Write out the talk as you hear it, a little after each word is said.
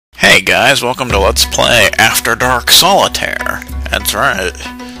Hey guys, welcome to Let's Play After Dark Solitaire. That's right.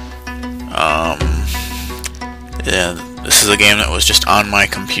 Yeah, this is a game that was just on my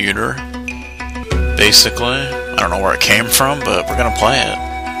computer, basically. I don't know where it came from, but we're gonna play it.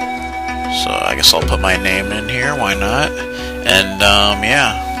 So I guess I'll put my name in here, why not? And,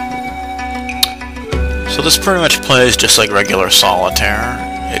 yeah. So this pretty much plays just like regular Solitaire.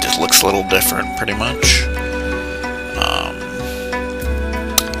 It just looks a little different, pretty much.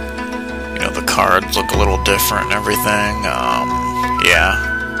 The cards look a little different and everything.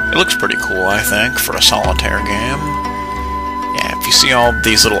 Yeah, it looks pretty cool, I think, for a Solitaire game. Yeah, if you see all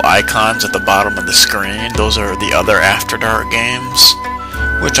these little icons at the bottom of the screen, those are the other After Dark games,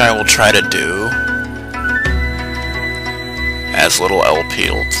 which I will try to do as little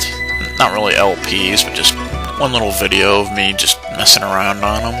LPs. Not really LPs, but just one little video of me just messing around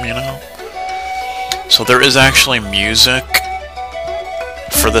on them, you know? So there is actually music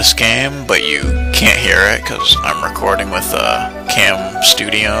for this game, but you can't hear it because I'm recording with a Cam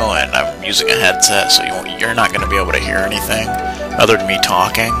Studio and I'm using a headset, so you're not going to be able to hear anything other than me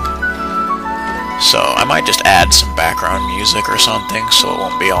talking. So I might just add some background music or something so it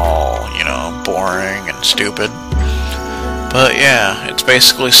won't be all, you know, boring and stupid. But yeah, it's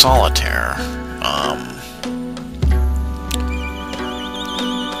basically Solitaire.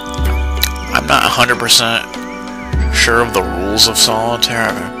 I'm not 100% sure of the rules of Solitaire.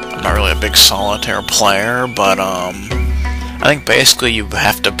 I'm not really a big Solitaire player, but I think basically you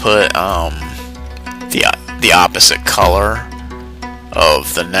have to put the opposite color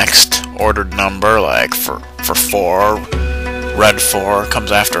of the next ordered number. Like for 4, red 4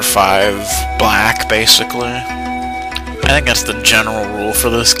 comes after 5, black, basically. I think that's the general rule for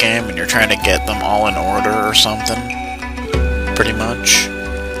this game, and you're trying to get them all in order or something, pretty much.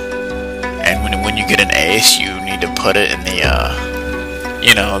 And when you get an ace, you need to put it in the,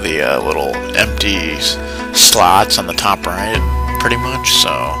 you know, the little empty slots on the top right, pretty much, so,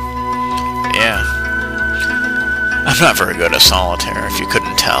 yeah. I'm not very good at Solitaire, if you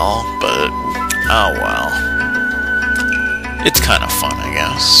couldn't tell, but, oh well. It's kind of fun, I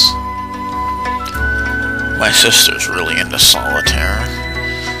guess. My sister's really into Solitaire.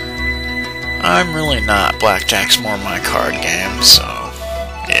 I'm really not. Blackjack's more my card game, so,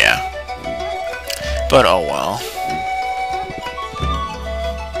 yeah. But oh well.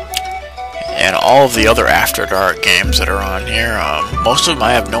 And all of the other After Dark games that are on here, most of them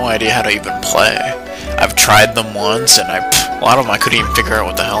I have no idea how to even play. I've tried them once, and a lot of them I couldn't even figure out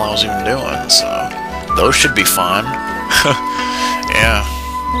what the hell I was even doing, so those should be fun. Yeah.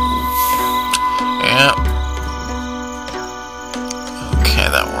 Yeah. Okay,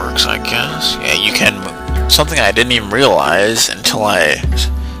 that works, I guess. Yeah, you can move. Something I didn't even realize until I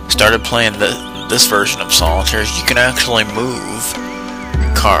started playing this version of Solitaire, you can actually move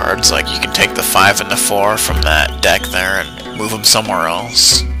cards. Like, you can take the 5 and the 4 from that deck there and move them somewhere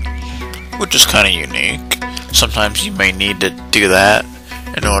else, which is kind of unique. Sometimes you may need to do that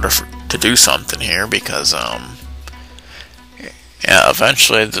in order to do something here, because yeah,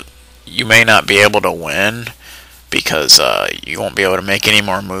 eventually you may not be able to win because you won't be able to make any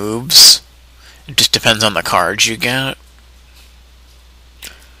more moves. It just depends on the cards you get.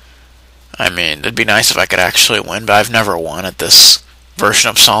 I mean, it'd be nice if I could actually win, but I've never won at this version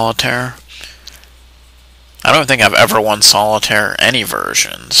of Solitaire. I don't think I've ever won Solitaire any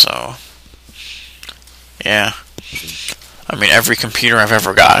version, so yeah. I mean, every computer I've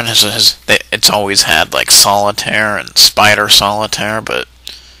ever gotten it's always had like Solitaire and Spider Solitaire, but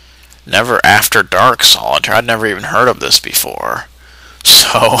never After Dark Solitaire. I'd never even heard of this before.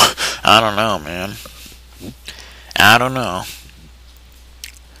 So, I don't know, man. I don't know.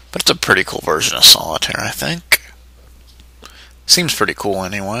 But it's a pretty cool version of Solitaire, I think. Seems pretty cool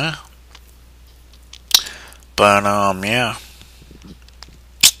anyway. But, yeah.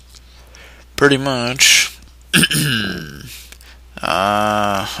 Pretty much.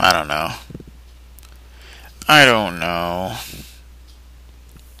 I don't know. I don't know.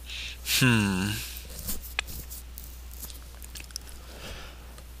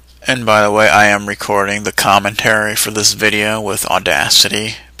 And by the way, I am recording the commentary for this video with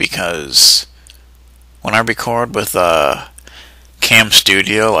Audacity, because when I record with Cam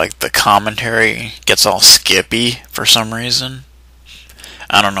Studio, like, the commentary gets all skippy for some reason.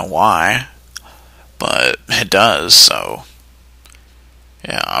 I don't know why, but it does, so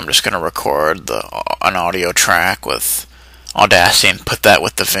yeah, I'm just gonna record an audio track with Audacity and put that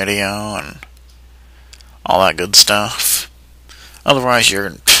with the video and all that good stuff. Otherwise,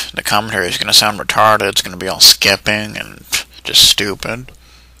 the commentary is gonna sound retarded. It's gonna be all skipping and just stupid.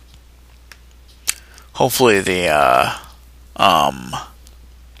 Hopefully the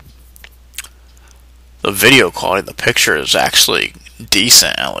the video quality, the picture is actually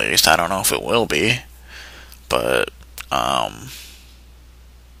decent, at least. I don't know if it will be, but I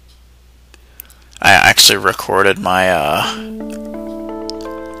actually recorded my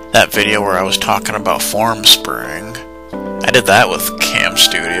that video where I was talking about form spring. I did that with Cam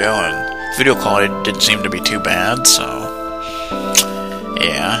Studio, and video quality didn't seem to be too bad, so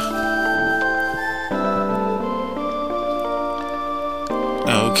yeah.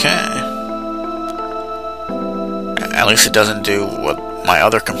 Okay. At least it doesn't do what my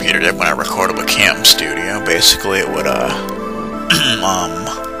other computer did when I recorded with Cam Studio. Basically, it would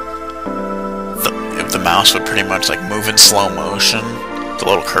if the mouse would pretty much like move in slow motion, the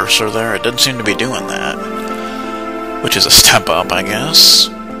little cursor there, it didn't seem to be doing that, which is a step up, I guess.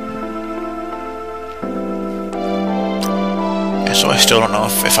 Yeah, so I still don't know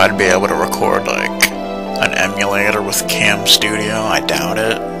if I'd be able to record like an emulator with Cam Studio. I doubt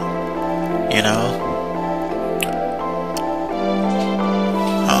it, you know.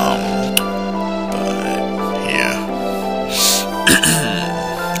 But yeah.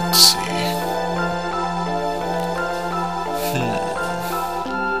 Let's see.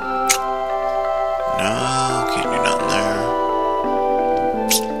 No, can't do nothing there.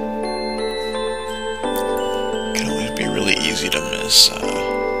 Can always be really easy to miss, you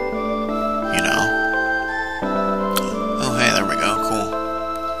know. Oh, hey, there we go, cool.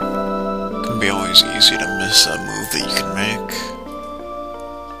 Can be always easy to miss a move that you can make.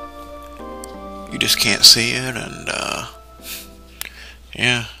 You just can't see it, and,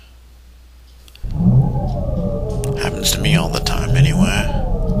 yeah. Happens to me all the time, anyway.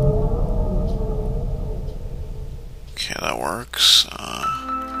 Okay, that works.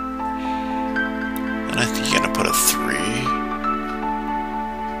 And I think you gotta put a 3.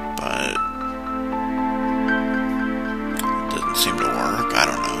 But it doesn't seem to work. I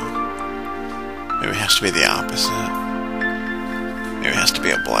don't know. Maybe it has to be the opposite. Maybe it has to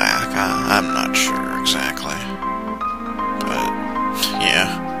be a black. I'm not sure exactly. But, yeah.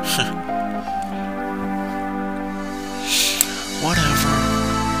 Whatever.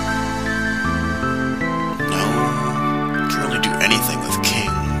 No. Can't really do anything with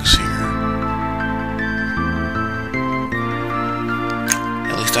kings here.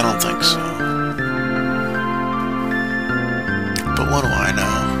 At least I don't think so. But what do I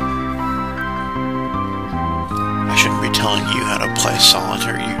know? I shouldn't be telling you how to play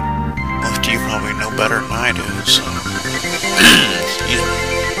Solitaire. Most of you probably know better than I do, so... Excuse me.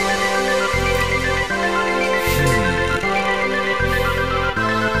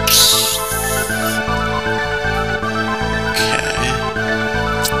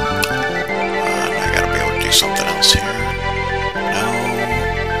 Something else here. No.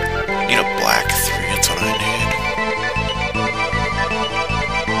 Need a black 3, that's what I need.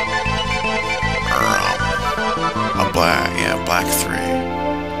 Or, a black, yeah, black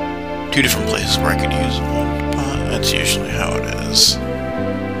 3. 2 different places where I could use one, but that's usually how it is.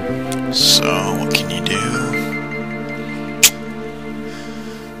 So, what can you do?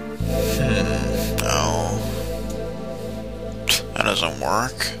 No. That doesn't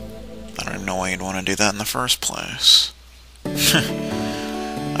work. I don't even know why you'd want to do that in the first place.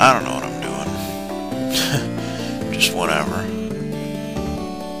 I don't know what I'm doing. Just whatever.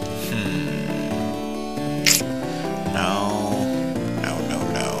 No. No.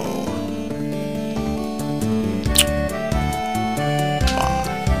 Fine.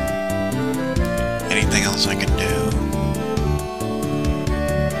 Anything else I can do?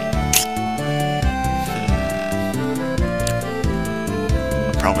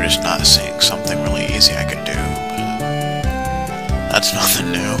 Probably just not seeing something really easy I could do, but that's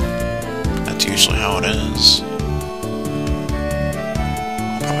nothing new. That's usually how it is.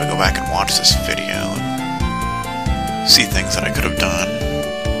 I'll probably go back and watch this video and see things that I could have done,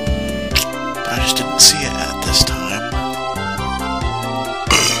 but I just didn't see it at this time.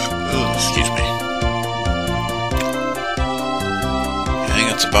 Excuse me. I think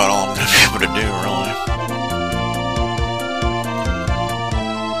that's about all I'm going to be able to do, really.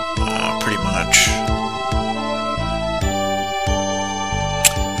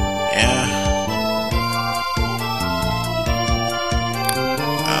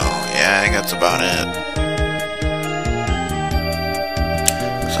 I think that's about it.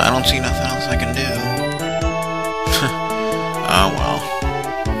 So I don't see nothing else I can do. Oh well.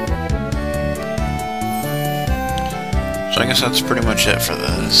 So I guess that's pretty much it for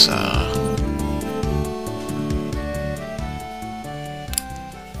this.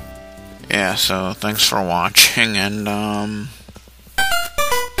 Yeah, so thanks for watching, and